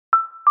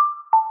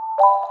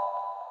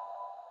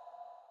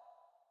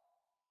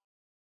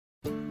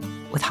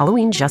With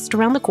Halloween just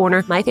around the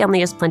corner, my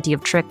family has plenty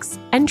of tricks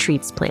and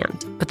treats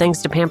planned. But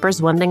thanks to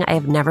Pampers, one thing I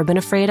have never been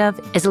afraid of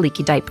is a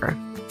leaky diaper.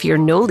 Fear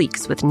no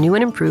leaks with new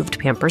and improved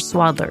Pampers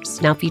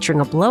Swaddlers, now featuring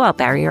a blowout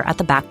barrier at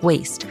the back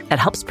waist that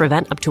helps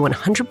prevent up to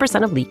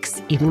 100% of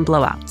leaks, even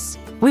blowouts.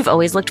 We've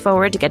always looked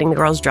forward to getting the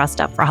girls dressed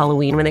up for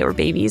Halloween when they were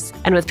babies.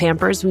 And with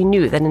Pampers, we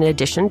knew that in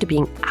addition to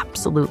being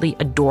absolutely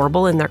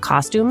adorable in their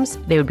costumes,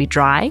 they would be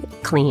dry,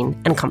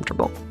 clean, and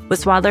comfortable.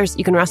 With Swaddlers,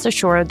 you can rest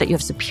assured that you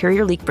have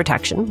superior leak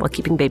protection while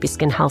keeping baby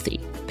skin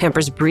healthy.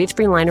 Pampers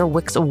Breathe-Free Liner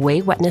wicks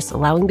away wetness,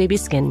 allowing baby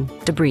skin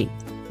to breathe,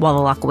 while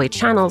the lock-away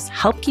channels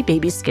help keep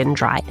baby skin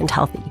dry and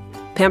healthy.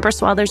 Pampers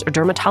Swaddlers are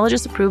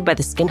dermatologist approved by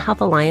the Skin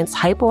Health Alliance,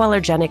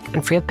 hypoallergenic,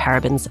 and free of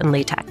parabens and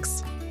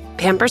latex.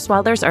 Pampers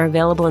Swaddlers are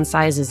available in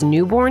sizes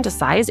newborn to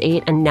size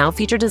 8 and now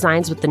feature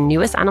designs with the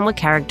newest animal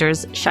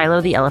characters,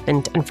 Shiloh the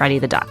elephant and Freddie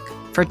the duck.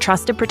 For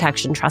trusted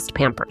protection, trust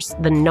Pampers,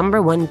 the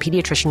 #1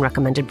 pediatrician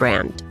recommended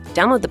brand.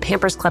 Download the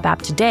Pampers Club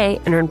app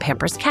today and earn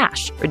Pampers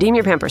Cash. Redeem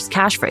your Pampers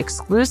Cash for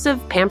exclusive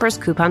Pampers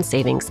coupon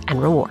savings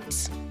and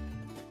rewards.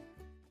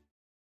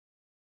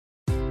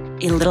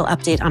 A little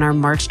update on our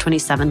March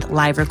 27th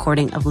live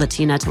recording of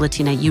Latina to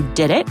Latina. You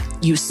did it.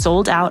 You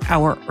sold out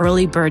our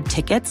early bird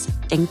tickets.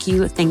 Thank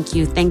you, thank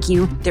you, thank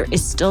you. There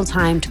is still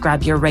time to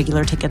grab your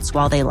regular tickets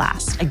while they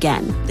last.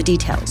 Again, the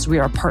details. We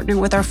are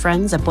partnering with our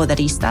friends at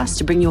Poderistas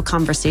to bring you a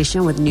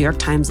conversation with New York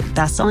Times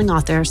bestselling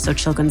author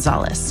Xochitl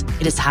Gonzalez.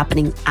 It is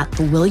happening at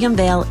the William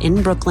Vale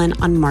in Brooklyn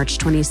on March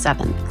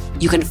 27th.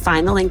 You can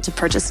find the link to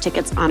purchase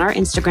tickets on our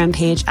Instagram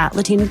page at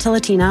Latina to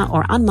Latina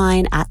or on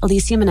mine at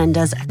Alicia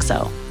Menendez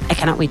XO. I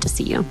cannot wait to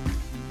see you.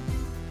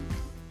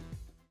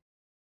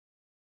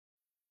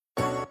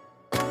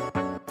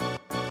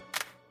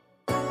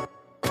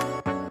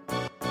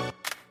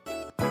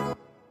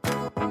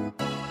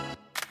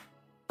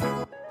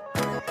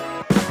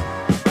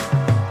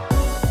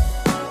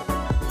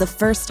 The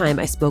first time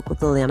I spoke with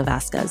Lilliana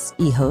Vazquez,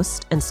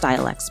 e-host and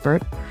style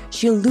expert,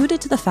 she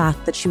alluded to the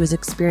fact that she was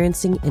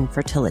experiencing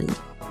infertility.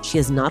 She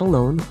is not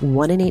alone.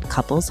 1 in 8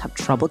 couples have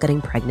trouble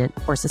getting pregnant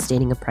or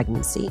sustaining a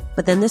pregnancy.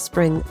 But then this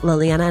spring,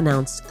 Lilliana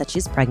announced that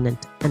she's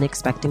pregnant and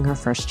expecting her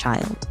first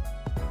child.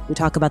 We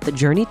talk about the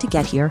journey to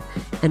get here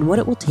and what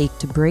it will take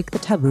to break the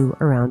taboo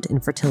around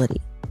infertility.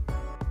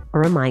 A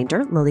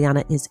reminder,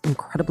 Lilliana is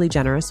incredibly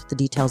generous with the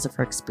details of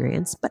her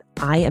experience, but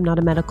I am not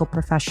a medical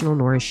professional,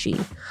 nor is she.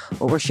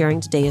 What we're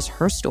sharing today is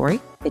her story.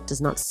 It does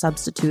not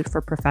substitute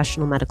for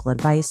professional medical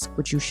advice,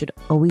 which you should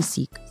always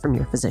seek from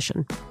your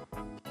physician.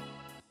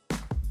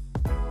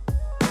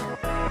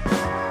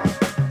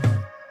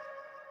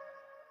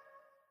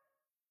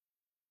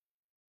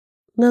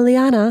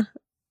 Lilliana,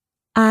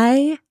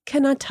 I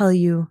cannot tell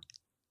you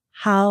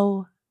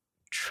how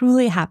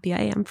truly happy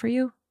I am for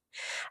you.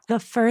 The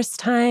first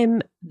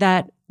time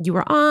that you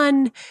were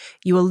on,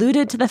 you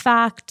alluded to the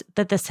fact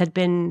that this had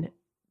been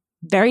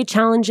very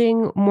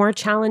challenging, more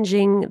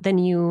challenging than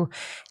you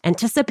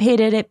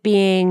anticipated it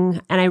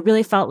being. And I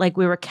really felt like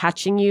we were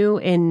catching you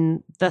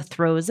in the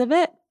throes of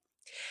it.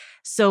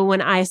 So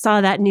when I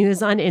saw that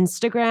news on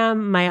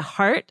Instagram, my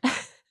heart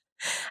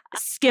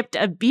skipped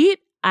a beat.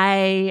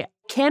 I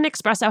can't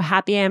express how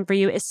happy I am for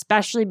you,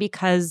 especially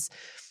because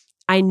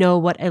I know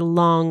what a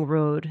long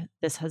road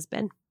this has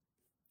been.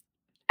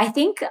 I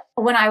think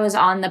when I was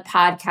on the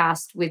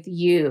podcast with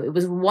you, it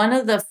was one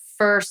of the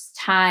first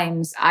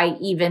times I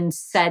even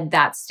said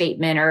that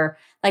statement, or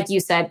like you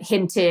said,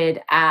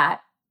 hinted at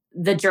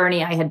the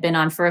journey I had been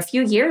on for a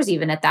few years,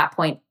 even at that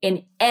point,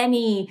 in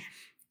any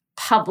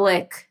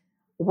public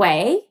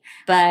way.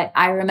 But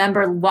I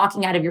remember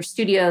walking out of your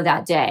studio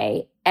that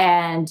day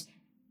and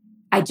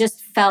I just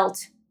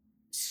felt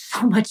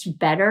so much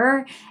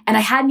better. And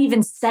I hadn't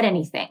even said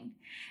anything.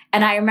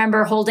 And I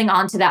remember holding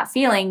on to that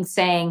feeling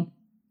saying,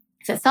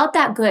 if it felt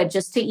that good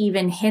just to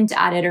even hint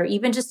at it, or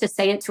even just to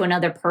say it to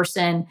another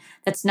person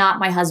that's not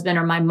my husband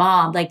or my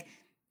mom, like,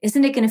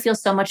 isn't it going to feel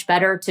so much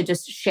better to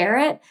just share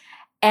it?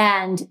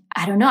 And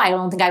I don't know, I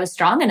don't think I was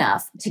strong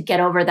enough to get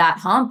over that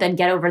hump and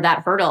get over that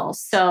hurdle.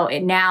 So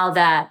now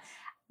that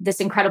this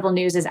incredible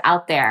news is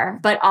out there,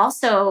 but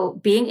also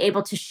being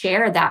able to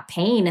share that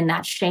pain and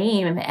that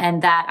shame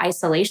and that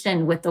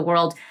isolation with the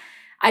world,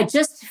 I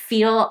just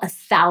feel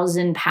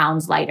 1,000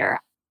 pounds lighter.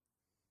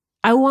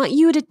 I want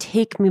you to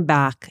take me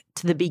back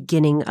to the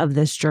beginning of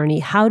this journey.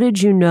 How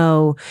did you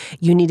know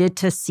you needed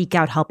to seek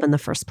out help in the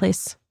first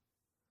place?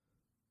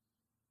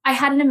 I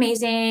had an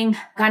amazing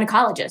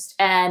gynecologist,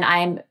 and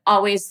I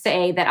always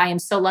say that I am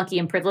so lucky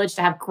and privileged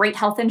to have great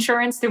health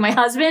insurance through my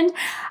husband,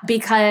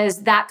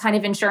 because that kind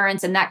of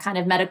insurance and that kind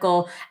of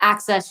medical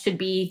access should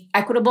be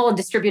equitable and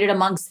distributed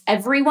amongst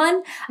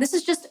everyone. This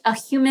is just a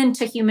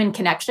human-to-human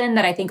connection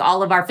that I think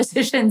all of our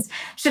physicians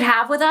should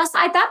have with us.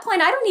 At that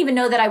point, I don't even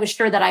know that I was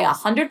sure that I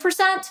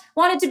 100%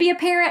 wanted to be a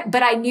parent,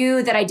 but I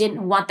knew that I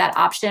didn't want that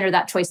option or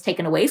that choice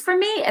taken away from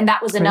me. And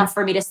that was enough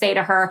for me to say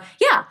to her,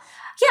 yeah,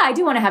 yeah, I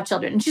do want to have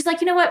children. And she's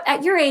like, you know what?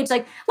 At your age,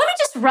 like, let me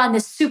just run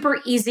this super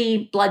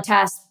easy blood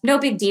test. No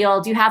big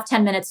deal. Do you have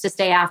 10 minutes to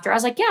stay after? I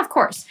was like, yeah, of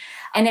course.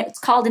 And it's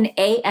called an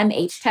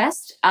AMH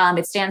test.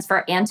 It stands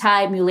for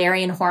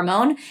anti-Mullerian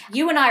hormone.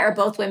 You and I are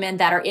both women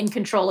that are in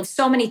control of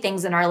so many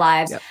things in our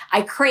lives. Yep.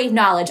 I crave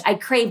knowledge. I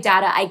crave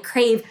data. I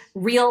crave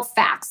real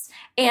facts.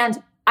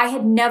 And I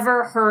had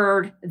never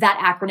heard that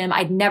acronym.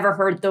 I'd never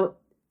heard the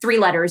 3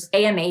 letters,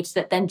 AMH,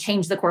 that then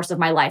changed the course of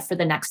my life for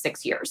the next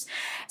 6 years.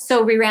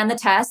 So we ran the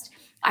test.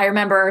 I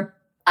remember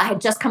I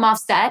had just come off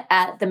set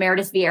at the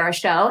Meredith Vieira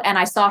show, and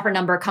I saw her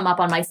number come up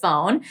on my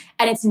phone.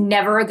 And it's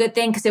never a good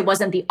thing because it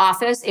wasn't the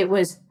office, it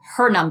was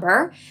her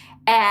number.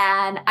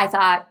 And I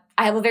thought,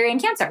 I have ovarian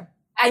cancer.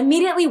 I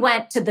immediately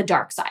went to the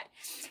dark side.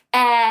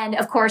 And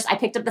of course, I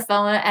picked up the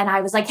phone and I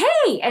was like,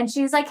 hey. And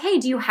she's like, hey,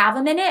 do you have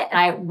a minute? And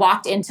I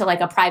walked into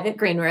like a private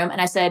green room and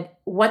I said,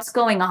 what's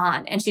going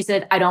on? And she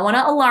said, I don't want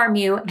to alarm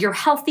you. You're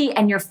healthy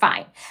and you're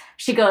fine.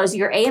 She goes,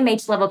 your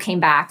AMH level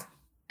came back.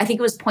 I think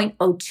it was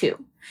 0.02.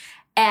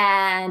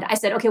 And I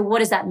said, okay, what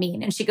does that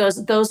mean? And she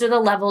goes, those are the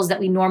levels that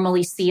we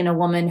normally see in a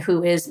woman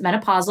who is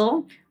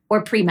menopausal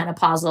or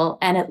premenopausal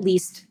and at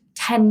least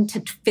 10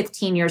 to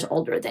 15 years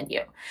older than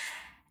you.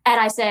 And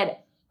I said,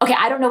 okay,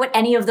 I don't know what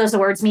any of those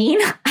words mean.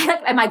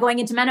 Am I going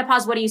into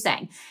menopause? What are you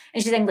saying?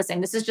 And she's saying,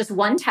 listen, this is just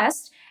one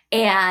test.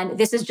 And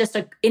this is just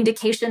an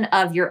indication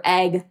of your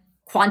egg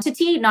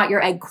quantity, not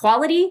your egg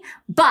quality.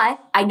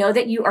 But I know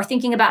that you are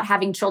thinking about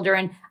having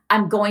children.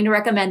 I'm going to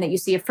recommend that you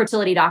see a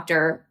fertility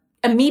doctor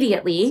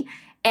immediately.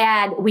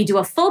 And we do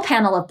a full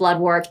panel of blood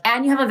work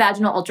and you have a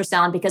vaginal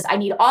ultrasound because I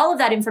need all of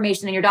that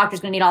information and your doctor's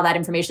going to need all that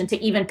information to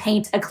even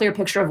paint a clear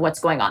picture of what's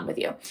going on with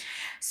you.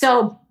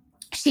 So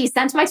she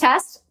sent my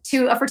test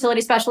to a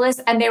fertility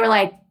specialist and they were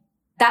like,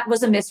 that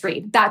was a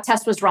misread. That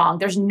test was wrong.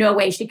 There's no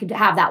way she could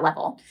have that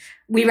level.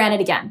 We ran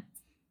it again.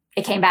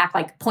 It came back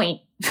like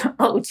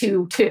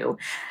 0.022.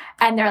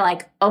 And they're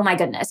like, oh my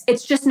goodness,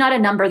 it's just not a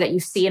number that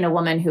you see in a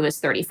woman who is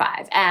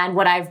 35. And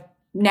what I've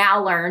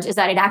now learned is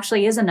that it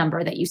actually is a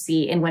number that you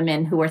see in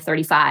women who are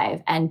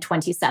 35 and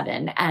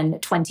 27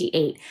 and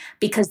 28,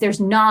 because there's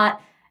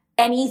not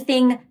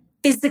anything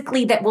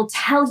physically that will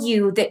tell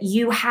you that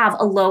you have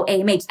a low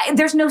AMH.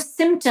 There's no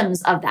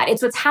symptoms of that.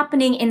 It's what's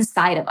happening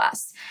inside of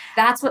us.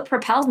 That's what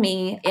propelled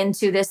me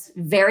into this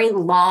very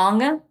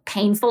long,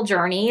 painful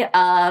journey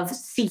of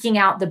seeking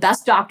out the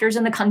best doctors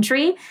in the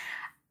country,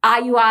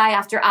 IUI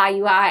after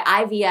IUI,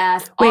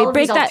 IVF. Wait,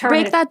 break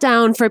that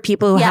down for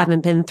people who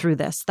haven't been through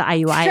this, the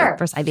IUI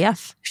versus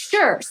IVF.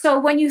 Sure. So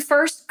when you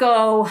first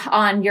go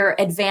on your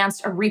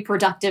advanced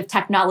reproductive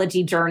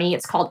technology journey,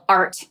 it's called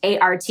ART,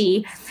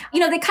 A-R-T, they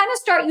kind of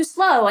start you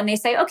slow and they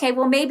say, okay,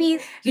 well, maybe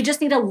you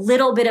just need a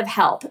little bit of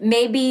help.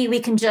 Maybe we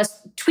can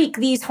just tweak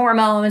these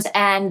hormones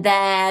and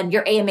then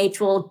your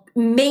AMH will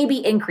maybe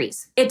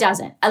increase. It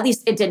doesn't. At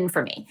least it didn't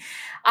for me.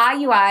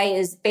 IUI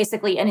is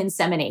basically an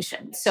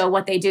insemination. So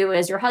what they do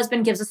is your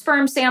husband gives a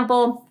sperm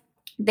sample.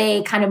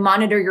 They kind of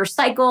monitor your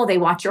cycle. They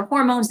watch your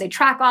hormones. They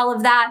track all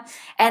of that.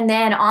 And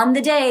then on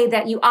the day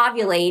that you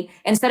ovulate,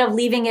 instead of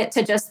leaving it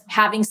to just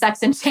having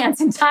sex and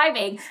chance and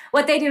timing,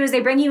 what they do is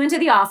they bring you into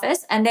the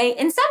office and they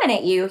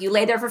inseminate you. You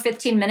lay there for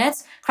 15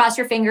 minutes, cross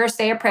your fingers,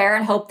 say a prayer,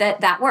 and hope that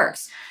that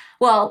works.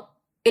 Well,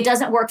 it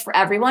doesn't work for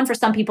everyone. For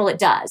some people, it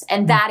does.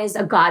 And that is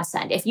a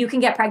godsend. If you can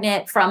get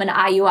pregnant from an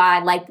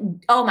IUI, like,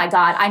 oh my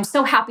God, I'm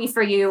so happy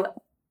for you.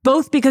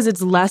 Both because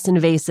it's less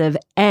invasive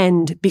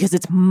and because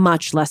it's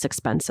much less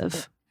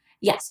expensive.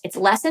 Yes, it's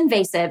less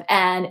invasive.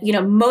 And,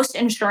 most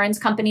insurance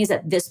companies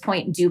at this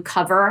point do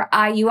cover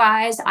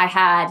IUIs. I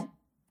had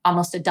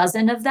almost a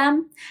dozen of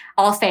them.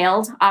 All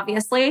failed,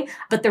 obviously.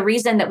 But the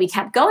reason that we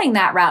kept going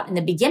that route in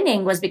the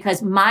beginning was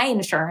because my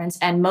insurance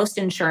and most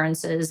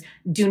insurances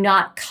do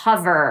not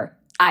cover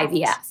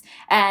IVF.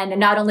 And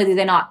not only do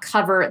they not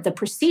cover the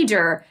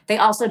procedure, they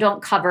also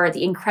don't cover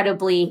the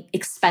incredibly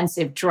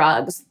expensive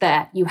drugs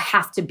that you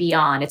have to be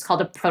on. It's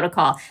called a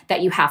protocol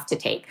that you have to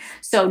take.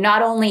 So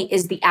not only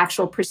is the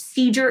actual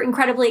procedure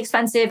incredibly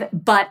expensive,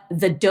 but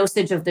the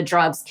dosage of the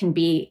drugs can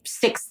be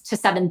 $6,000 to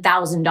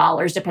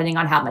 $7,000 depending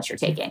on how much you're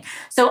taking.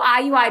 So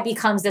IUI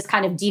becomes this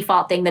kind of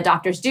default thing that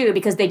doctors do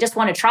because they just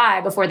want to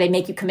try before they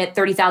make you commit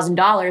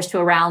 $30,000 to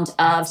a round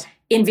of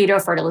in vitro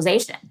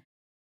fertilization.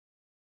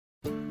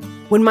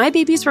 When my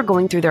babies were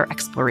going through their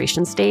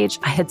exploration stage,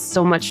 I had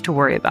so much to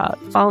worry about.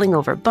 Falling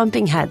over,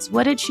 bumping heads.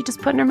 What did she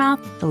just put in her mouth?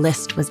 The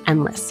list was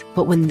endless.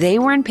 But when they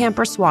were in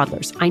Pampers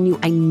Swaddlers, I knew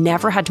I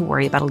never had to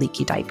worry about a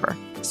leaky diaper.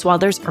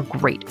 Swaddlers are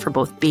great for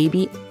both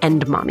baby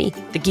and mommy.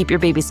 They keep your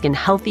baby's skin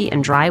healthy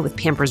and dry with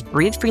Pampers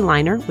Breathe Free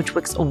Liner, which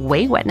wicks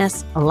away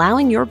wetness,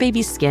 allowing your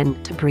baby's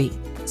skin to breathe.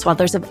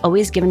 Swaddlers have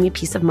always given me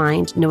peace of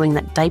mind knowing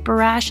that diaper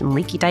rash and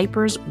leaky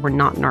diapers were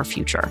not in our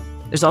future.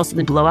 There's also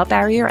the blowout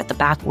barrier at the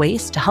back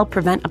waist to help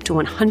prevent up to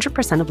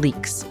 100% of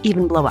leaks,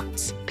 even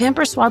blowouts.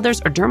 Pampers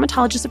Swaddlers are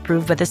dermatologist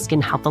approved by the Skin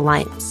Health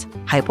Alliance,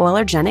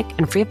 hypoallergenic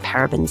and free of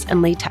parabens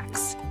and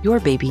latex. Your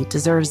baby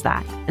deserves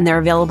that. And they're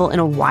available in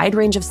a wide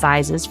range of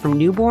sizes from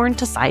newborn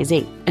to size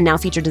 8, and now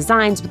feature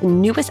designs with the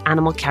newest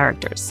animal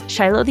characters,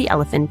 Shiloh the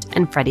elephant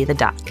and Freddie the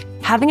duck.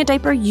 Having a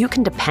diaper you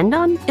can depend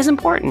on is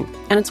important,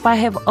 and it's why I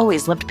have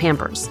always loved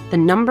Pampers, the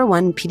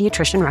 #1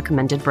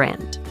 pediatrician-recommended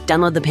brand.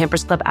 Download the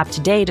Pampers Club app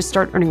today to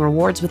start earning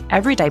rewards with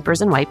every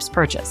diapers and wipes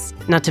purchase.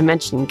 Not to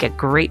mention, get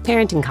great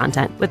parenting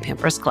content with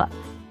Pampers Club.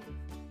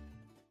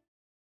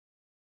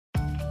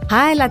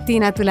 Hi,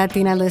 Latina to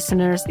Latina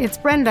listeners. It's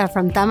Brenda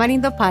from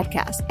Tamarindo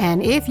Podcast.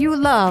 And if you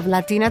love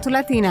Latina to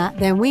Latina,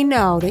 then we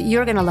know that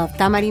you're going to love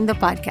Tamarindo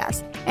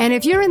Podcast. And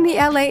if you're in the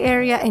LA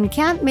area and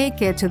can't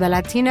make it to the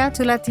Latina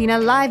to Latina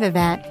live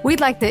event, we'd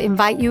like to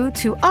invite you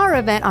to our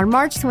event on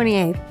March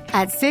 28th.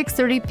 At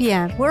 6:30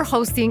 p.m., we're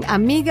hosting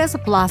Amigas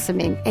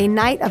Blossoming, a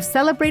night of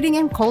celebrating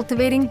and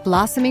cultivating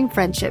blossoming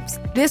friendships.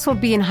 This will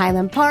be in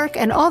Highland Park,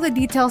 and all the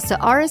details to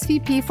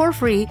RSVP for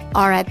free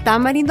are at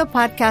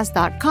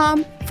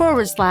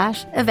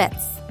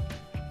tamarindopodcast.com/events.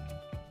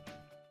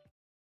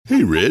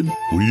 Hey, Red,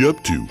 what are you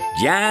up to?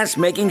 Just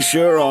making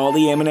sure all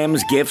the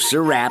M&M's gifts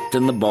are wrapped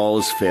and the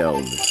ball's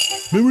filled.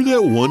 Remember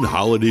that one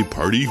holiday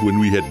party when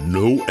we had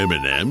no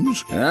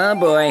M&Ms? Oh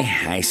boy,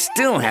 I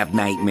still have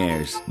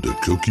nightmares. The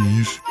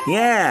cookies?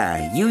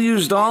 Yeah, you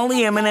used all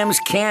the M&M's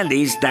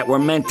candies that were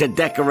meant to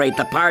decorate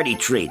the party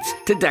treats,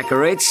 to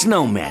decorate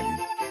snowmen.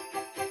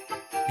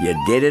 You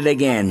did it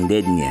again,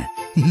 didn't you?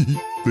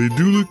 They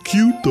do look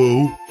cute,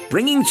 though.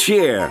 Bringing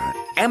cheer,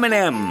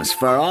 M&M's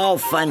for all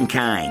fun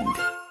kind.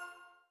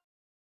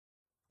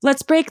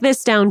 Let's break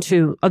this down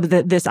to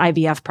this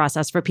IVF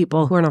process for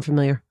people who are not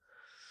familiar.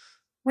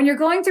 When you're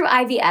going through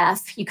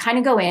IVF, you kind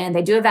of go in,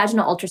 they do a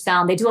vaginal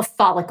ultrasound, they do a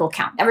follicle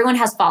count. Everyone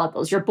has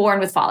follicles. You're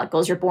born with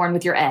follicles. You're born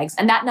with your eggs.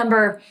 And that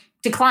number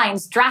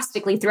declines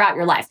drastically throughout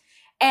your life.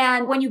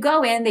 And when you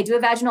go in, they do a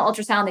vaginal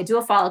ultrasound, they do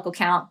a follicle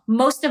count.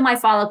 Most of my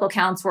follicle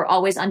counts were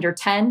always under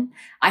 10.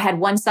 I had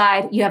one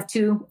side, you have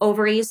two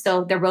ovaries,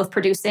 so they're both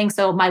producing.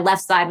 So my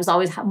left side was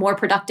always more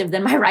productive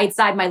than my right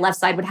side. My left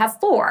side would have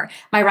 4.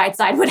 My right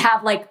side would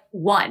have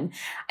 1.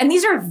 And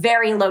these are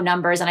very low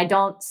numbers. And I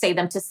don't say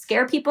them to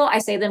scare people. I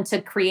say them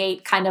to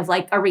create kind of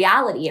a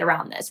reality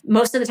around this.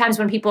 Most of the times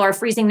when people are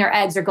freezing their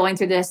eggs or going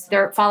through this,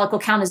 their follicle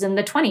count is in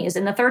the 20s,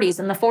 in the 30s,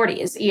 in the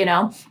 40s,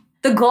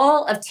 The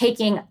goal of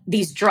taking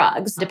these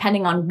drugs,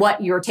 depending on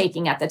what you're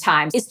taking at the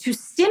time, is to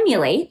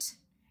stimulate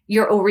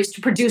your ovaries to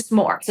produce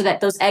more so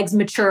that those eggs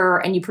mature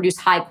and you produce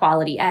high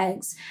quality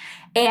eggs.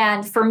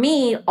 And for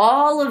me,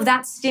 all of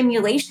that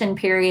stimulation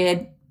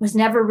period was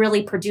never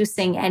really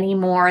producing any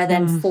more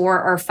than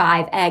 4 or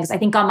 5 eggs. I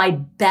think on my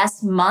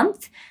best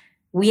month,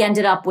 we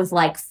ended up with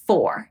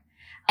 4.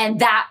 And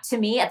that to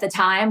me at the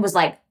time was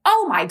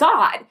oh my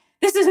God,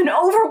 this is an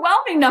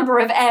overwhelming number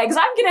of eggs.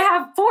 I'm going to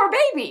have 4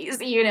 babies,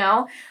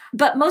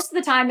 But most of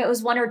the time it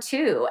was 1 or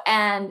 2.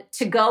 And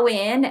to go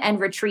in and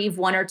retrieve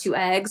 1 or 2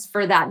 eggs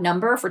for that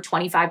number for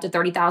 $25,000 to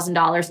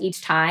 $30,000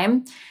 each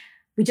time,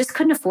 we just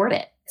couldn't afford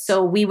it.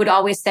 So we would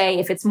always say,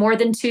 if it's more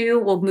than 2,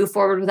 we'll move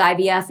forward with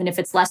IVF. And if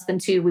it's less than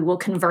 2, we will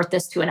convert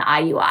this to an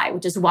IUI,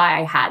 which is why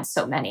I had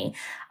so many.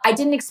 I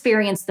didn't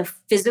experience the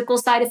physical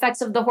side effects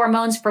of the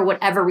hormones for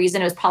whatever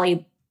reason. It was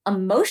probably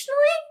emotionally.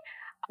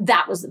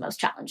 That was the most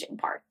challenging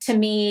part. To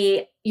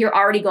me, you're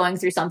already going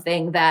through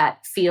something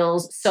that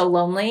feels so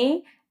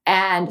lonely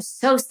and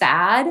so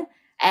sad.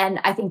 And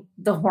I think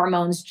the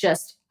hormones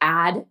just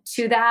add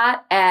to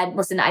that. And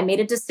listen, I made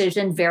a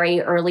decision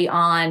very early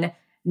on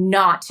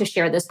not to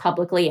share this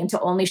publicly and to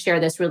only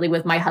share this really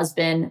with my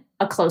husband,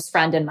 a close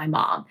friend, and my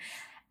mom.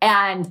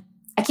 And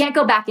I can't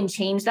go back and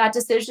change that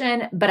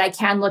decision, but I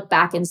can look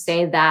back and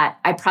say that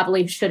I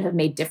probably should have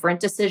made different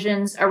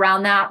decisions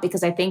around that,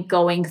 because I think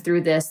going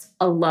through this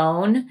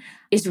alone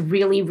is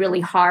really,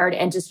 really hard,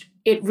 and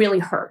it really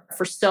hurt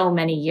for so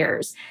many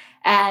years.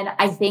 And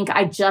I think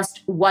I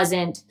just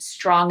wasn't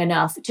strong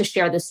enough to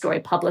share this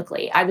story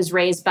publicly. I was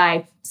raised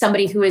by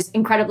somebody who is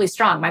incredibly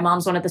strong. My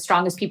mom's one of the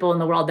strongest people in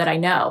the world that I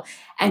know.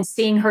 And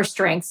seeing her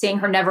strength, seeing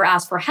her never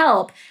ask for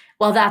help,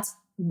 well, that's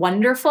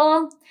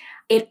wonderful.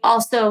 It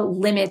also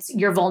limits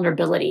your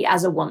vulnerability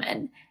as a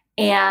woman.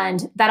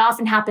 And that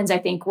often happens, I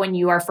think, when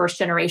you are first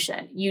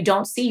generation. You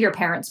don't see your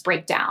parents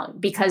break down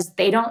because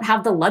they don't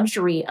have the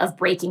luxury of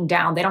breaking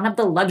down. They don't have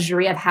the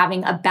luxury of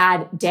having a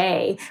bad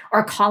day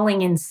or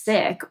calling in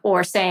sick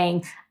or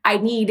saying, I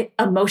need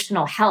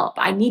emotional help.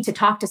 I need to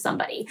talk to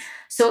somebody.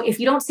 So if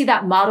you don't see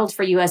that modeled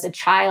for you as a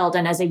child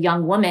and as a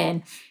young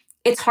woman,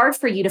 it's hard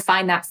for you to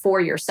find that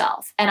for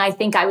yourself. And I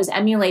think I was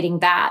emulating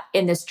that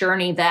in this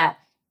journey that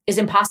is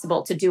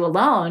impossible to do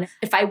alone.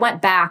 If I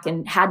went back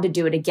and had to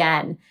do it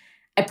again,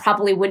 I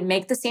probably wouldn't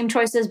make the same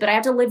choices, but I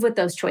have to live with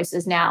those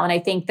choices now. And I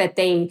think that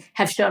they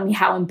have shown me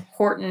how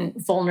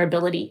important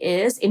vulnerability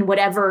is in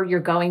whatever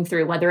you're going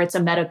through, whether it's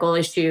a medical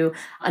issue,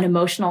 an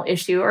emotional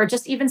issue, or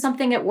just even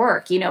something at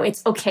work.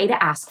 It's okay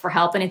to ask for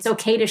help, and it's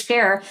okay to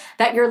share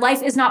that your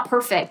life is not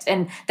perfect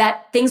and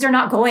that things are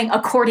not going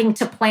according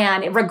to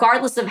plan,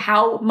 regardless of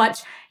how much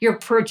you're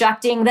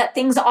projecting that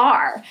things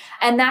are.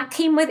 And that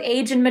came with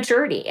age and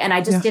maturity. And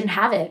I just didn't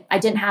have it. I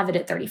didn't have it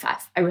at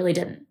 35. I really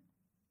didn't.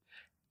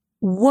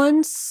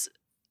 Once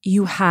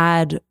you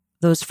had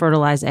those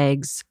fertilized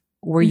eggs,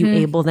 were you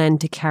able then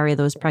to carry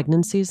those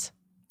pregnancies?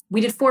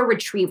 We did 4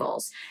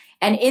 retrievals.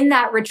 And in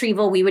that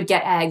retrieval, we would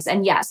get eggs.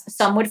 And yes,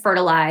 some would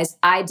fertilize.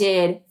 I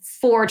did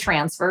 4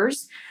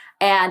 transfers.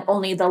 And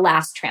only the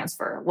last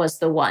transfer was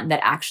the one that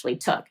actually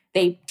took.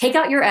 They take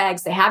out your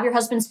eggs, they have your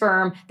husband's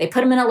sperm, they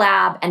put them in a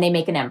lab, and they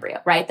make an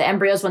embryo, right? The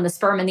embryo is when the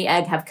sperm and the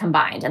egg have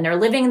combined. And they're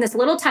living in this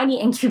little tiny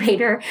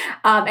incubator,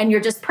 and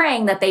you're just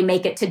praying that they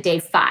make it to day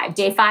 5.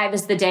 Day 5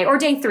 is the day, or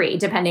day 3,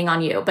 depending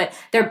on you. But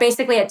they're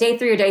basically at day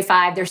 3 or day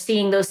 5, they're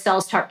seeing those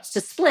cells start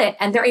to split,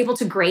 and they're able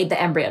to grade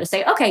the embryo to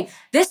say, okay,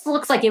 this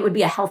looks like it would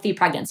be a healthy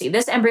pregnancy.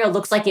 This embryo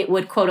looks like it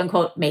would, quote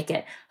unquote, make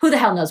it. Who the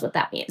hell knows what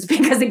that means?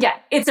 Because again,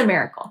 it's a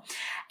miracle.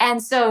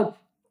 And so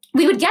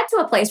we would get to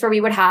a place where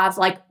we would have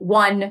like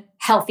 1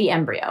 healthy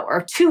embryo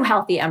or 2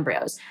 healthy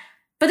embryos,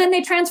 but then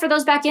they transfer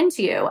those back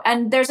into you.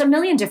 And there's a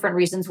million different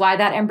reasons why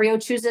that embryo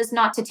chooses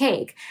not to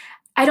take.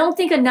 I don't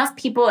think enough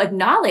people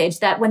acknowledge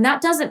that when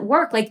that doesn't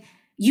work, like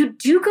you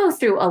do go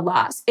through a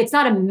loss. It's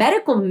not a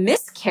medical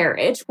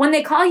miscarriage. When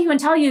they call you and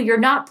tell you you're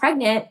not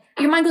pregnant,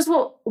 your mind goes,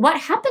 well, what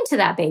happened to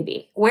that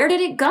baby? Where did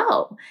it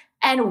go?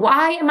 And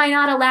why am I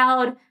not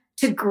allowed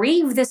to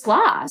grieve this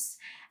loss?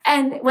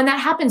 And when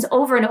that happens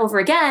over and over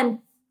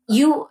again,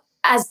 you,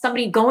 as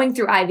somebody going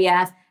through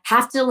IVF,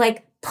 have to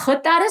like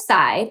put that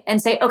aside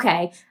and say,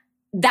 okay,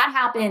 that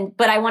happened,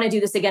 but I want to do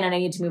this again and I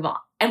need to move on.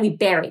 And we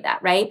bury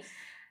that, right?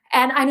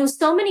 And I know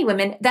so many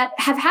women that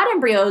have had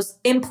embryos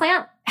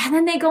implant and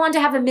then they go on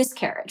to have a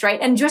miscarriage, right?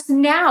 And just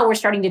now we're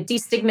starting to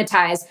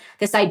destigmatize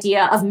this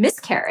idea of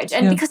miscarriage.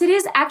 And because it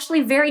is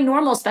actually very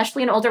normal,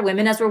 especially in older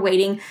women as we're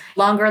waiting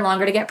longer and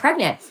longer to get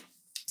pregnant.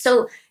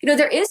 So,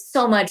 there is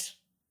so much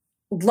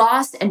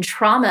loss and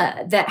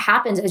trauma that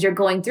happens as you're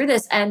going through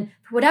this. And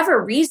for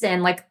whatever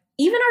reason, like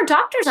even our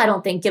doctors, I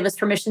don't think give us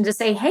permission to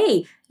say,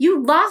 hey,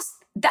 you lost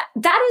that.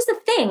 That is the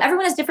thing.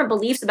 Everyone has different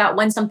beliefs about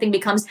when something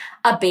becomes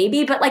a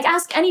baby, but like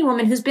ask any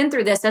woman who's been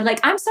through this and like,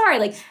 I'm sorry,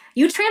 like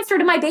you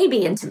transferred my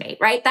baby into me,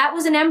 right? That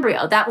was an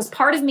embryo. That was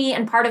part of me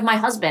and part of my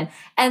husband.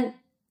 And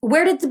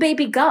where did the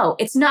baby go?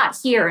 It's not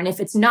here. And if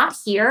it's not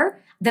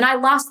here, then I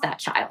lost that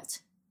child.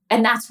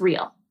 And that's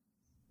real.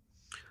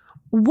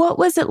 What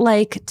was it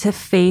like to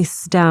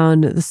face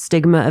down the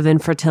stigma of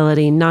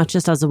infertility, not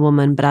just as a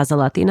woman, but as a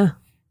Latina?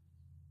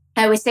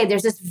 I always say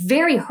there's this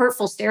very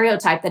hurtful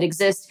stereotype that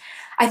exists,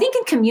 I think,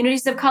 in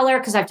communities of color,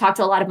 because I've talked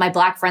to a lot of my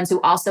Black friends who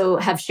also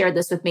have shared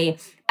this with me.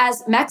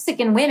 As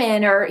Mexican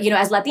women or,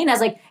 as Latinas,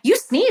 like you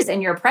sneeze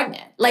and you're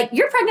pregnant. Like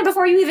you're pregnant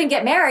before you even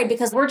get married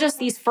because we're just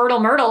these fertile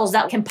myrtles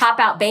that can pop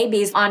out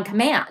babies on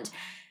command.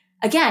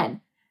 Again,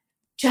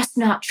 just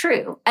not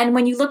true. And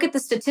when you look at the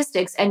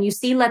statistics and you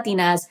see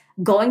Latinas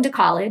going to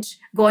college,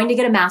 going to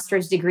get a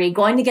master's degree,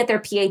 going to get their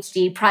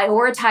PhD,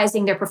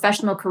 prioritizing their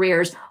professional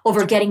careers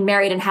over getting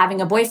married and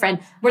having a boyfriend,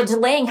 we're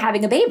delaying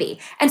having a baby.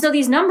 And so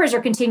these numbers are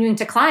continuing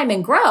to climb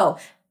and grow,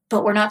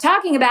 but we're not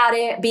talking about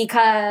it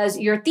because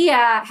your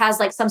tia has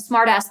like some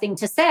smart ass thing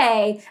to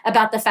say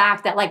about the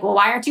fact that like, well,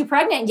 why aren't you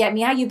pregnant yet,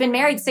 Mija? You've been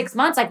married 6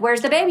 months. Like,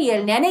 where's the baby?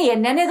 El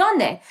nene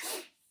donde?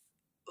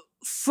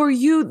 For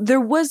you, there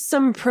was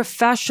some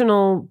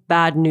professional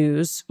bad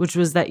news, which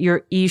was that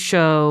your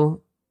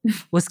e-show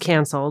was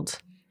canceled.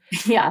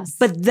 Yes.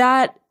 But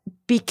that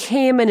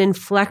became an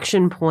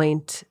inflection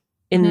point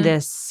in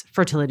this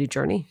fertility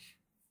journey.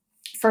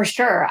 For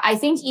sure. I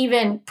think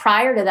even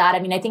prior to that,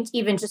 I think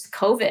even just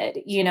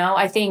COVID,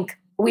 I think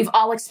we've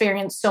all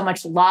experienced so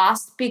much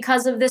loss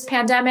because of this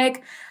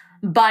pandemic,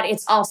 but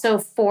it's also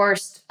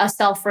forced a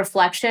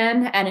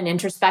self-reflection and an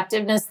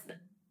introspectiveness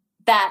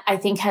that I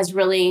think has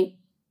really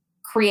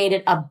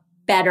created a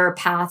better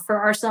path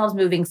for ourselves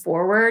moving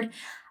forward.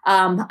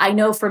 I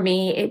know for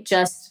me,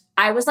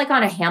 I was like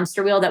on a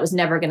hamster wheel that was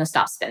never going to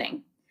stop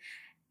spinning.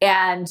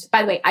 And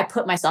by the way, I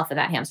put myself in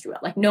that hamster wheel.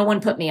 Like no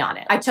one put me on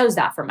it. I chose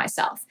that for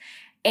myself.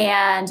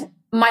 And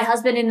my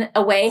husband in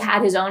a way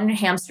had his own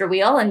hamster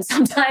wheel. And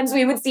sometimes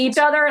we would see each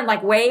other and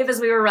like wave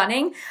as we were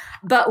running,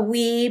 but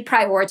we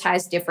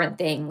prioritize different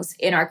things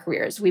in our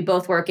careers. We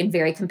both work in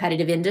very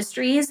competitive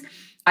industries.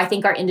 I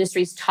think our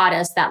industries taught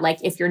us that like,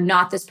 if you're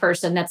not this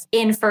person that's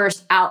in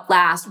first, out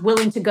last,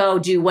 willing to go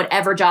do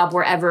whatever job,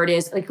 wherever it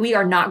is, like we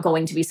are not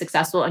going to be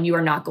successful and you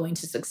are not going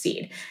to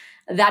succeed.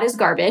 That is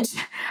garbage.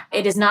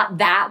 It is not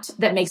that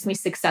makes me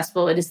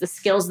successful. It is the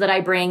skills that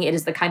I bring. It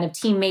is the kind of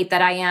teammate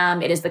that I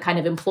am. It is the kind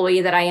of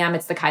employee that I am.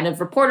 It's the kind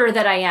of reporter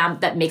that I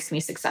am that makes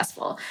me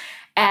successful.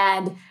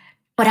 And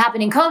what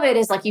happened in COVID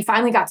is like you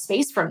finally got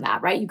space from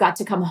that, right? You got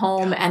to come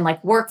home and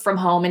like work from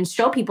home and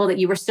show people that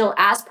you were still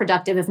as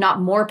productive, if not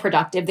more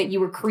productive, that you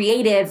were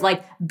creative,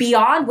 like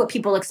beyond what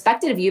people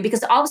expected of you,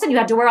 because all of a sudden you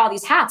had to wear all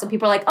these hats and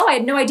people are like, oh, I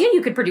had no idea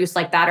you could produce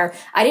like that, or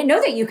I didn't know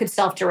that you could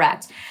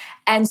self-direct.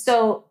 And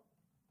so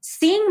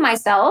seeing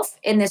myself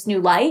in this new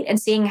light and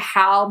seeing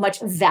how much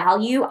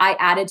value I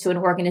added to an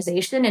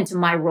organization and to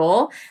my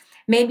role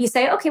made me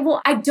say, okay,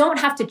 well, I don't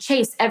have to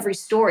chase every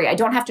story. I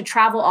don't have to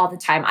travel all the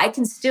time. I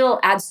can still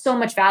add so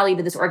much value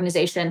to this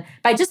organization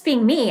by just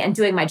being me and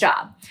doing my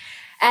job.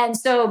 And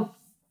so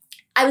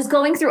I was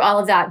going through all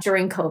of that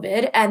during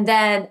COVID. And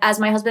then as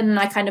my husband and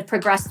I kind of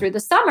progressed through the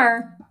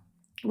summer,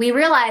 we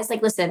realized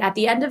like, listen, at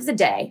the end of the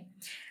day,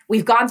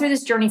 we've gone through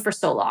this journey for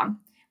so long.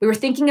 We were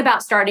thinking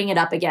about starting it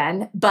up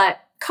again, but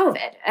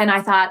COVID. And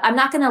I thought, I'm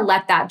not going to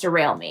let that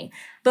derail me.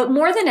 But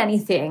more than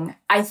anything,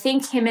 I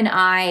think him and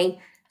I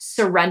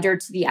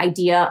surrendered to the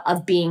idea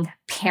of being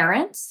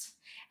parents.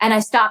 And I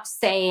stopped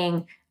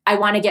saying, I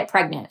want to get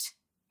pregnant.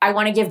 I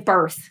want to give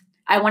birth.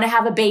 I want to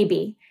have a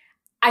baby.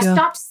 I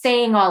stopped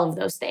saying all of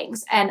those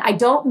things. And I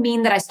don't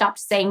mean that I stopped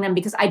saying them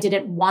because I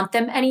didn't want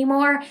them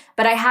anymore,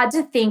 but I had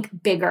to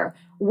think bigger.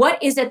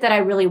 What is it that I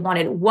really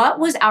wanted? What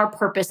was our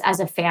purpose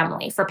as a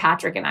family for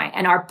Patrick and I?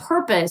 And our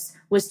purpose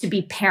was to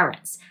be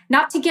parents,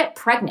 not to get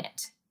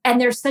pregnant. And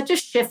there's such a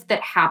shift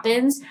that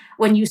happens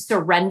when you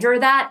surrender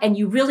that and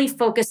you really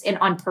focus in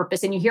on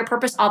purpose. And you hear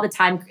purpose all the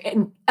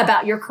time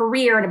about your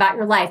career and about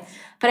your life.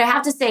 But I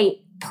have to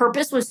say,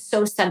 purpose was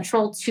so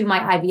central to my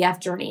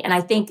IVF journey. And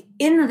I think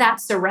in that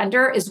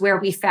surrender is where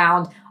we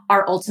found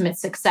our ultimate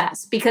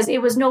success, because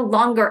it was no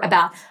longer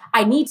about,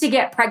 I need to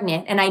get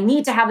pregnant and I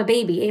need to have a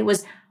baby. It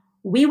was,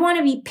 we want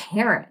to be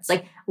parents.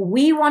 Like,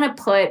 we want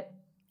to put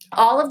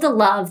all of the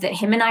love that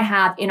him and I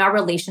have in our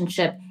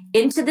relationship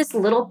into this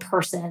little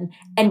person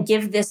and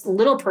give this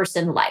little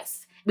person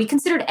life. We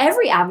considered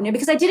every avenue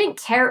because I didn't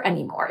care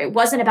anymore. It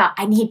wasn't about,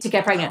 I need to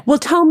get pregnant. Well,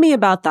 tell me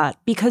about that,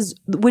 because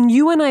when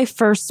you and I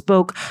first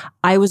spoke,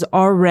 I was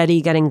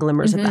already getting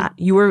glimmers of that.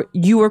 You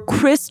were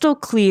crystal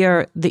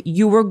clear that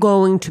you were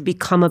going to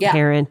become a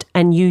parent,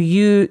 and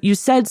you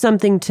said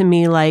something to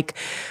me like,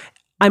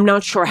 I'm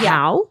not sure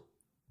how,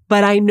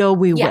 but I know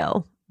we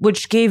will.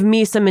 Which gave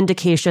me some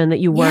indication that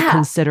you were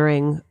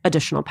considering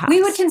additional paths.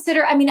 We would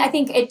consider, I mean, I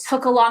think it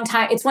took a long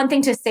time. It's one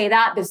thing to say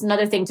that. There's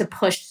another thing to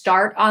push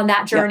start on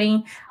that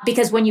journey.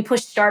 Because when you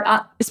push start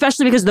on...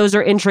 Especially because those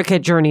are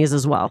intricate journeys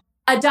as well.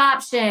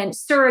 Adoption,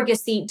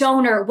 surrogacy,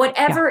 donor,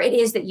 whatever it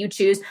is that you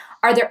choose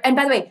are there. And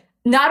by the way,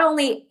 not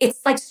only, it's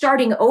like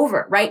starting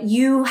over, right?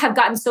 You have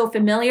gotten so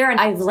familiar, and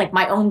I was like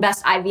my own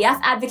best IVF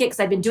advocate because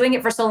I've been doing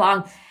it for so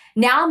long.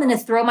 Now I'm going to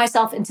throw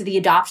myself into the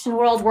adoption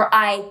world where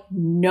I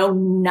know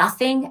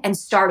nothing and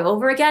start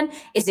over again.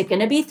 Is it going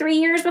to be 3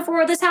 years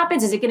before this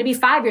happens? Is it going to be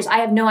 5 years? I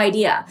have no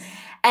idea.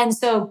 And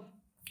so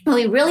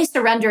we really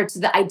surrendered to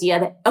the idea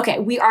that, okay,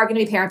 we are going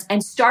to be parents,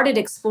 and started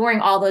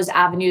exploring all those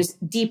avenues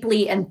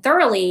deeply and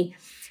thoroughly.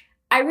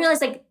 I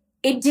realized like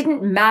it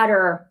didn't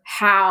matter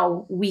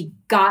how we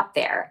got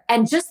there.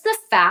 And just the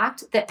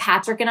fact that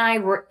Patrick and I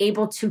were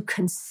able to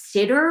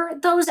consider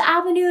those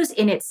avenues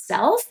in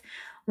itself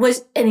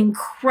was an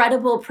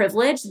incredible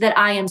privilege that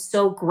I am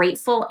so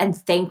grateful and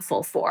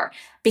thankful for,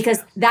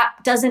 because that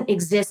doesn't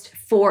exist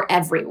for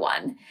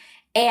everyone.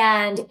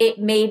 And it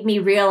made me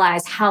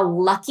realize how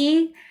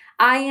lucky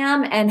I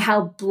am and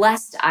how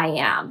blessed I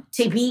am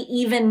to be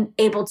even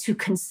able to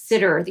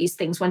consider these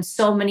things when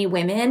so many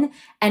women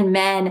and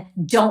men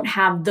don't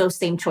have those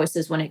same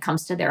choices when it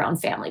comes to their own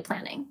family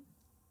planning.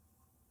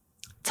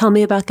 Tell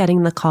me about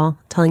getting the call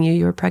telling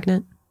you were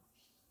pregnant.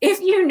 If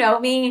you know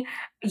me,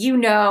 you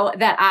know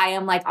that I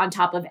am like on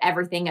top of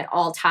everything at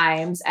all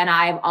times. And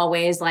I've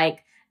always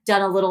like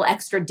done a little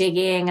extra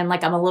digging, and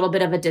like I'm a little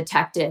bit of a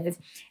detective.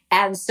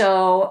 And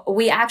so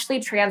we actually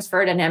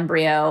transferred an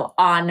embryo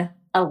on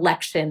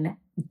election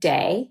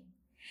day.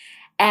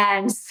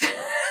 And just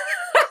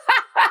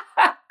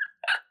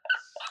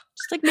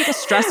like make a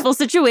stressful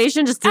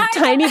situation just a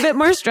tiny bit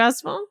more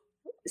stressful.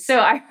 So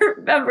I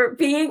remember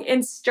being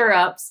in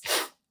stirrups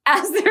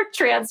as they're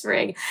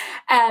transferring.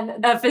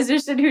 And the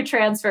physician who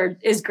transferred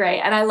is great.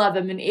 And I love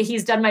him. And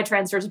he's done my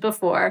transfers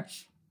before.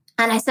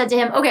 And I said to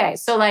him, okay,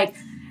 so like,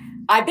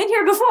 I've been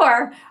here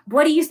before.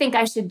 What do you think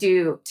I should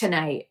do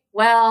tonight?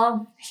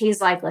 Well, he's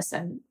like,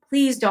 listen,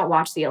 please don't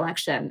watch the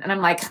election. And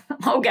I'm like,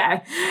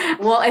 okay,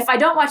 well, if I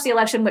don't watch the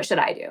election, what should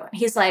I do? And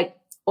he's like,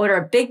 order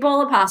a big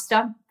bowl of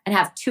pasta and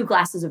have 2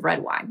 glasses of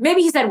red wine.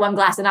 Maybe he said 1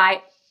 glass, and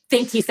I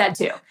think he said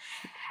 2.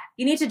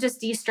 You need to just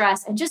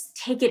de-stress and just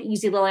take it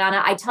easy,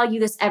 Lilliana. I tell you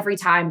this every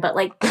time, but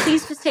like,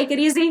 please just take it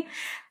easy.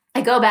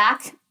 I go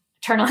back,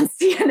 turn on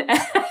CNN,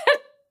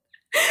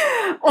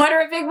 order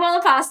a big bowl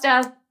of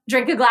pasta,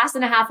 drink a glass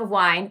and a half of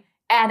wine.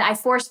 And I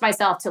forced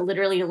myself to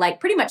literally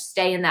like pretty much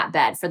stay in that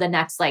bed for the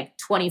next like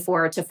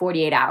 24 to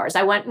 48 hours.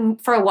 I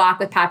went for a walk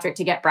with Patrick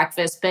to get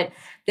breakfast, but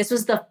this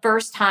was the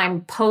first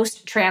time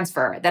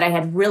post-transfer that I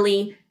had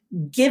really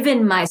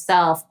given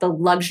myself the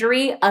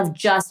luxury of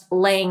just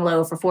laying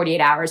low for 48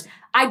 hours.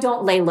 I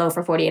don't lay low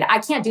for 48. I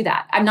can't do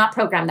that. I'm not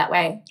programmed that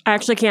way. I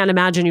actually can't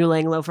imagine you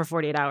laying low for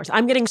 48 hours.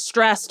 I'm getting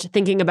stressed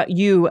thinking about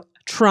you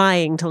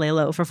trying to lay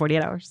low for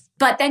 48 hours.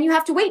 But then you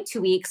have to wait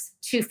 2 weeks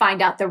to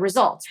find out the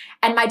results.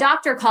 And my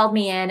doctor called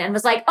me in and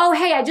was like, oh,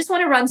 hey, I just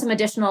want to run some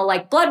additional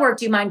like blood work.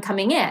 Do you mind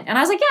coming in? And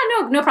I was like,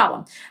 yeah, no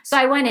problem. So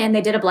I went in,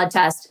 they did a blood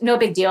test. No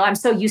big deal. I'm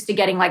so used to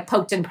getting like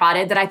poked and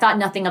prodded that I thought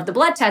nothing of the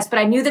blood test, but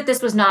I knew that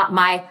this was not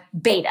my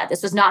beta.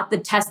 This was not the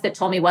test that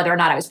told me whether or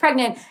not I was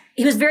pregnant.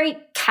 He was very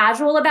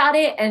casual about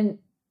it, and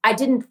I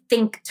didn't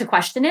think to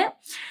question it.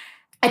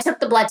 I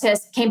took the blood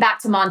test, came back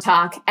to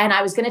Montauk, and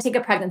I was going to take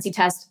a pregnancy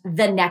test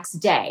the next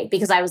day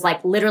because I was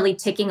like literally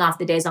ticking off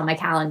the days on my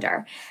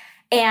calendar.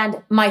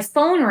 And my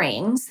phone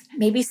rings,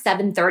 maybe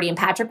 7:30, and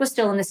Patrick was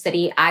still in the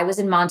city. I was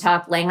in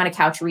Montauk laying on a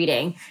couch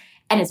reading,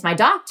 and it's my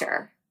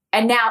doctor.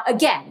 And now,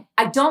 again,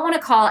 I don't want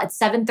to call at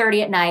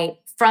 7:30 at night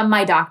from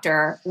my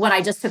doctor when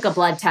I just took a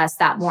blood test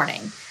that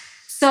morning.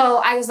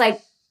 So I was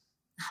like,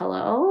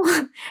 hello?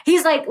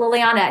 He's like,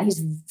 Lilliana, and he's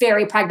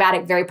very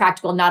pragmatic, very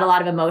practical, not a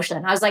lot of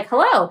emotion. I was like,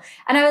 hello.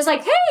 And I was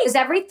like, hey, is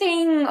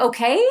everything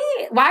okay?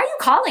 Why are you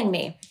calling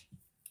me?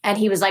 And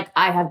he was like,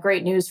 I have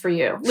great news for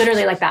you.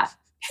 Literally like that.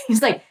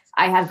 He's like,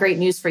 I have great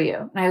news for you.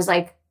 And I was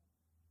like,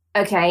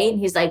 okay. And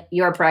he's like,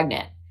 you're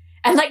pregnant.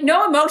 And like,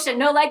 no emotion,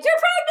 no like, you're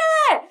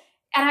pregnant.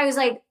 And I was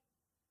like,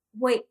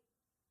 wait,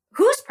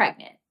 who's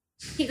pregnant?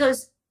 He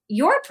goes,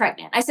 you're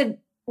pregnant. I said,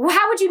 well,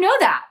 how would you know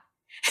that?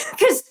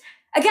 Because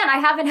again, I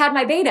haven't had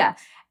my beta.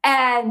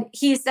 And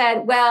he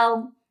said,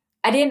 well,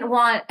 I didn't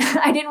want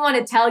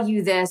to tell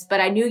you this, but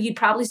I knew you'd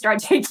probably start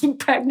taking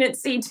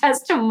pregnancy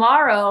tests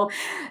tomorrow.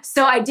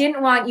 So I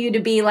didn't want you to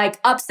be like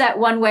upset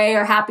one way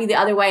or happy the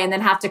other way and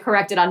then have to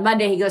correct it on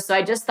Monday. He goes, so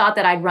I just thought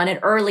that I'd run it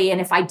early. And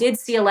if I did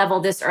see a level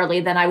this early,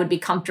 then I would be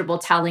comfortable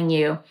telling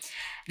you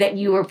that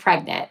you were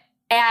pregnant.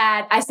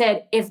 And I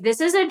said, if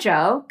this is a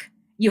joke,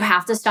 you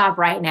have to stop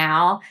right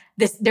now.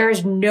 There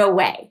is no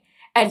way.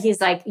 And he's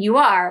like, you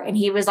are. And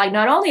he was like,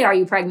 not only are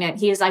you pregnant,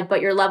 he's like,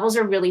 but your levels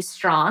are really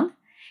strong.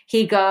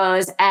 He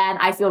goes, and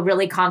I feel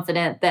really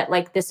confident that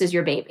like, this is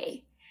your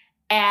baby.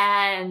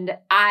 And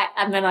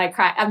I'm going to like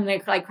cry. I'm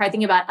going to like cry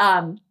thinking about,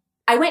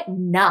 I went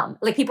numb.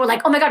 Like people were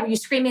like, oh my God, were you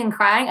screaming and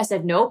crying? I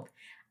said, nope.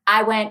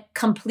 I went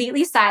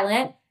completely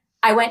silent.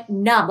 I went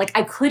numb. Like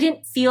I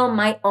couldn't feel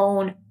my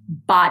own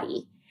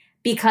body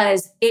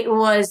because it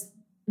was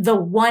the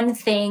one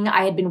thing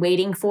I had been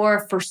waiting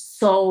for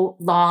so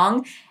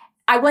long.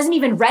 I wasn't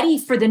even ready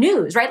for the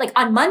news, right? Like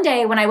on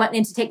Monday, when I went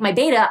in to take my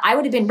beta, I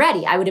would have been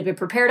ready. I would have been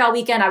prepared all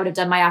weekend. I would have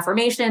done my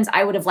affirmations.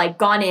 I would have like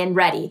gone in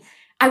ready.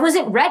 I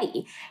wasn't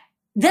ready.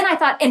 Then I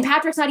thought, and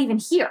Patrick's not even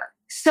here.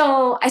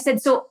 So I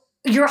said, so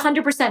you're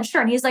 100%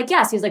 sure? And he's like,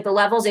 yes. He's like, the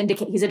levels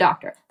indicate, he's a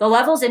doctor. The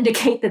levels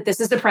indicate that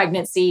this is the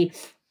pregnancy.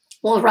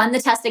 We'll run the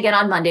test again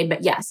on Monday,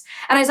 but yes.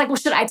 And I was like, well,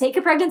 should I take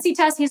a pregnancy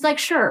test? He's like,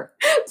 sure,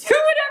 do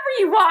whatever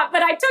you want.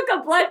 But I took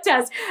a blood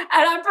test and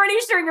I'm pretty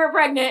sure you're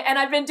pregnant. And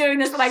I've been doing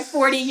this for like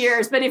 40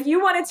 years. But if you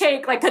want to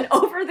take like an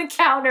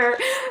over-the-counter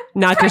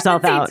knock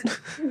yourself out.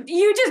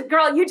 You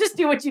just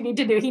do what you need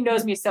to do. He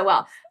knows me so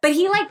well. But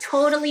he like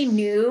totally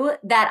knew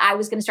that I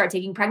was going to start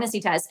taking pregnancy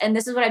tests. And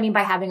this is what I mean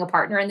by having a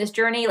partner in this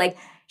journey. Like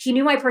he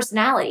knew my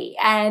personality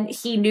and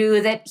he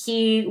knew that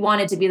he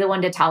wanted to be the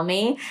one to tell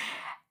me.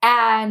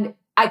 And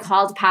I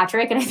called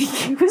Patrick and I think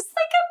he was like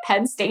at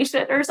Penn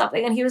Station or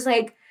something. And he was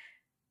like,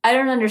 I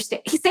don't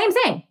understand. Same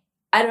thing.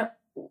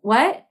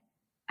 What?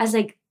 I was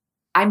like,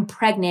 I'm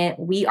pregnant.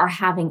 We are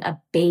having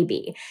a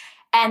baby.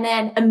 And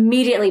then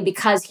immediately,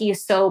 because he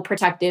is so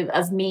protective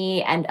of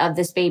me and of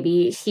this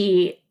baby,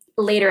 he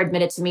later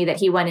admitted to me that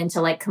he went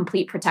into like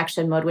complete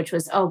protection mode, which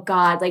was, oh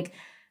God, like,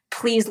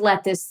 please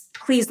let this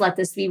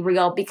be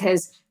real,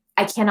 because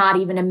I cannot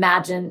even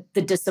imagine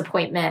the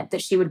disappointment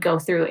that she would go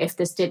through if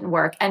this didn't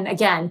work. And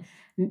again,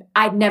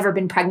 I'd never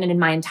been pregnant in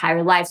my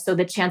entire life. So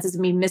the chances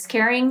of me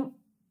miscarrying,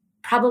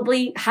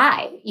 probably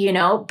high,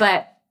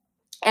 but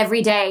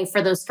every day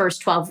for those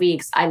first 12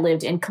 weeks, I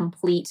lived in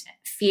complete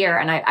fear.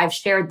 And I've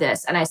shared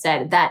this. And I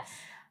said that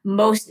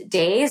most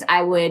days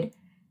I would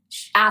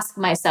ask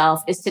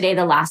myself, is today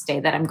the last day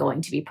that I'm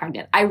going to be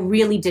pregnant? I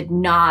really did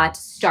not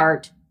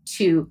start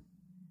to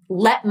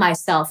let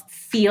myself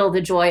feel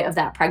the joy of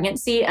that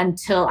pregnancy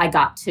until I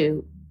got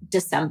to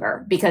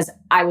December, because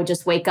I would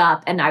just wake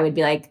up and I would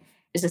be like,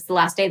 is this the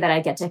last day that I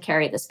get to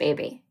carry this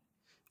baby?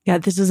 Yeah,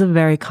 this is a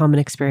very common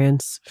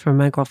experience for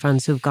my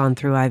girlfriends who've gone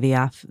through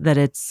IVF,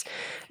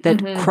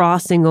 that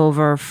crossing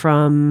over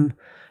from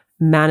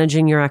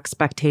managing your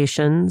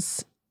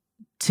expectations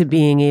to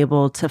being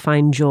able to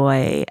find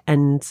joy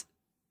and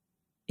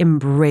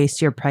embrace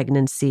your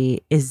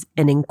pregnancy is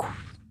an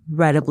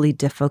incredibly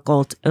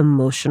difficult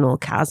emotional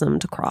chasm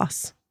to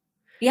cross.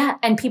 Yeah,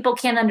 and people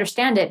can't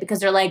understand it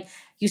because they're like,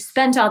 you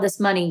spent all this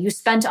money, you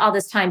spent all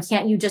this time,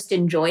 can't you just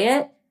enjoy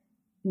it?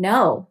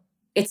 No,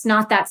 it's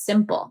not that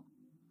simple.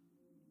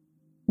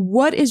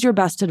 What is your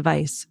best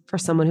advice for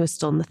someone who is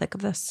still in the thick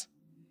of this?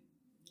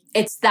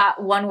 It's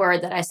that one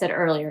word that I said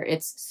earlier.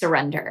 It's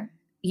surrender.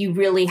 You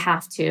really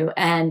have to.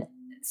 And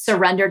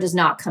surrender does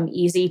not come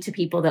easy to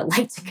people that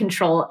like to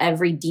control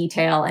every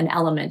detail and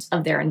element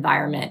of their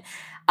environment.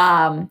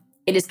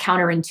 It is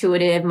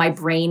counterintuitive. My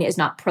brain is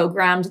not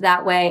programmed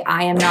that way.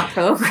 I am not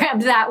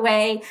programmed that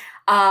way.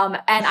 And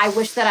I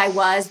wish that I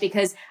was,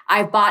 because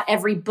I bought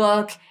every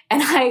book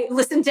and I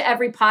listened to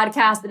every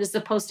podcast that is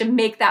supposed to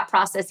make that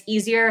process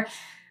easier.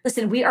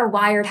 Listen, we are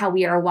wired how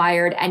we are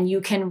wired, and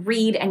you can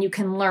read and you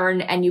can learn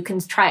and you can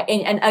try.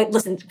 And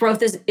listen,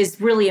 growth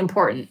is really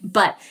important,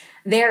 but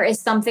there is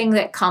something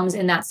that comes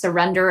in that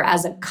surrender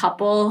as a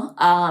couple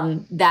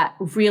that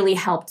really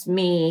helped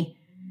me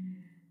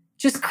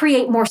just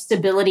create more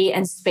stability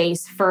and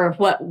space for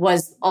what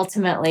was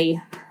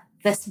ultimately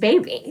this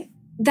baby.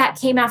 That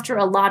came after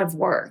a lot of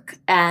work,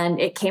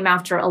 and it came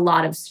after a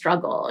lot of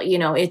struggle.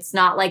 It's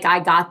not like I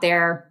got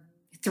there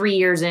 3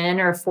 years in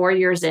or 4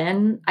 years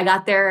in. I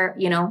got there,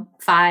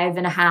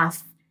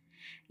 5.5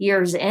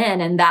 years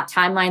in, and that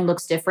timeline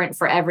looks different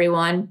for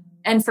everyone.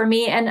 And for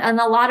me, and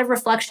a lot of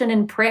reflection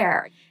and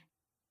prayer.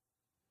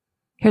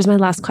 Here's my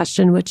last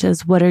question, which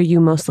is, what are you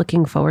most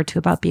looking forward to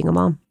about being a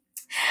mom?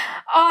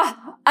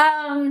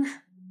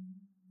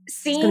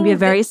 Seeing it's going to be a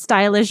very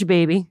stylish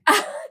baby.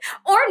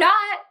 Or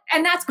not.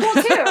 And that's cool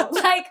too.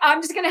 Like,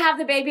 I'm just going to have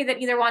the baby that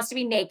either wants to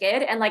be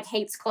naked and like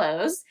hates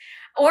clothes,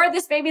 or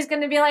this baby's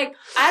going to be like,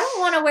 I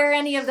don't want to wear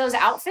any of those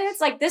outfits.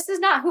 Like, this is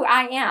not who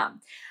I am.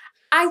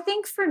 I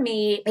think for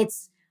me,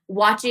 it's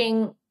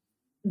watching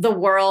the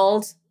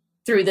world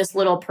through this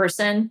little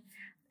person.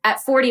 At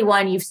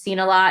 41, you've seen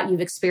a lot,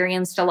 you've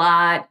experienced a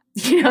lot.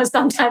 You know,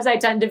 sometimes I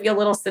tend to be a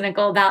little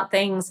cynical about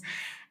things.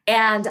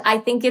 And I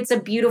think it's a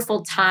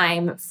beautiful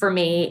time for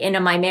me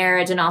in my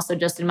marriage and also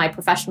just in my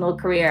professional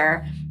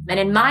career and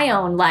in my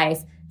own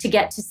life to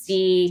get to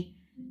see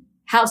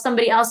how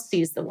somebody else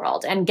sees the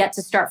world and get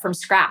to start from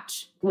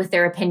scratch with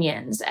their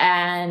opinions.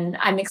 And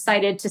I'm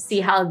excited to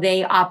see how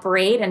they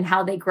operate and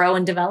how they grow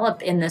and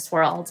develop in this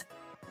world.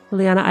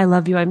 Lilliana, I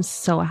love you. I'm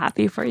so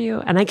happy for you.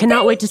 And I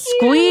cannot wait to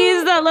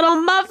squeeze that little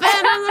muffin.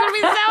 It's going to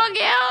be so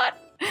cute.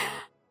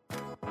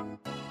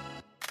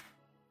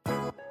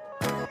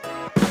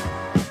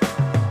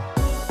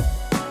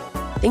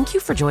 Thank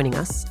you for joining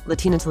us.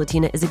 Latina to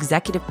Latina is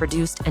executive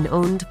produced and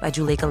owned by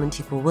Juleka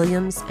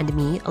Lantigua-Williams and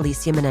me,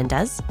 Alicia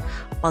Menendez.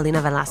 Paulina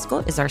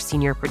Velasco is our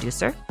senior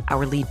producer.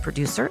 Our lead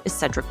producer is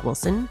Cedric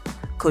Wilson.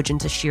 Kojin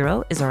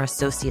Tashiro is our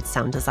associate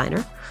sound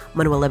designer.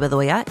 Manuela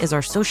Bedoya is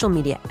our social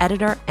media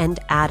editor and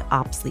ad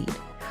ops lead.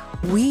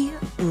 We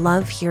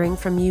love hearing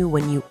from you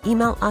when you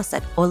email us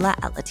at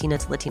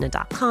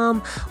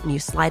hola@latinatolatina.com, when you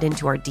slide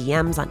into our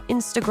DMs on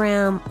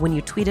Instagram, when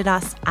you tweet at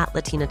us at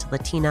Latina to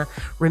Latina.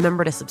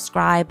 Remember to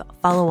subscribe,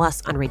 follow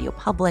us on Radio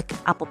Public,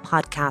 Apple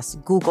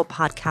Podcasts, Google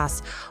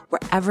Podcasts,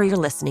 wherever you're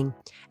listening.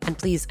 And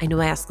please, I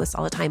know I ask this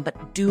all the time,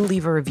 but do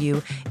leave a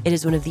review. It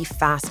is one of the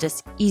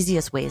fastest,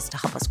 easiest ways to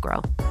help us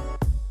grow.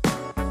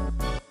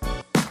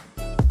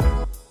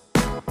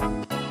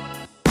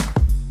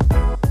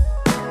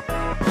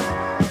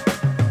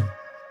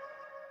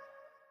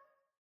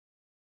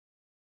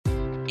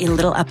 A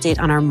little update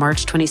on our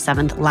March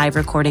 27th live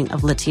recording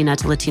of Latina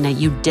to Latina.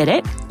 You did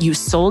it. You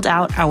sold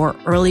out our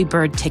early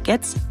bird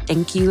tickets.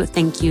 Thank you,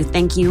 thank you,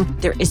 thank you.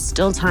 There is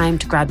still time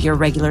to grab your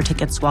regular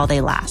tickets while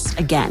they last.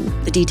 Again,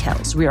 the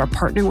details. We are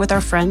partnering with our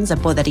friends at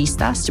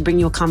Poderistas to bring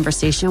you a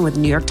conversation with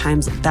New York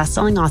Times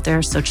bestselling author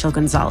Xochitl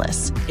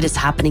Gonzalez. It is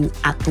happening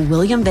at the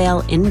William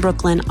Vale in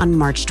Brooklyn on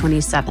March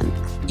 27th.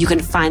 You can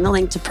find the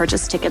link to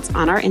purchase tickets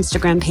on our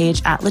Instagram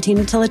page at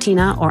Latina to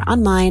Latina or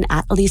on mine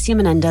at Alicia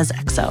Menendez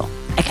XO.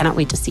 I cannot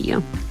wait to see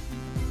you.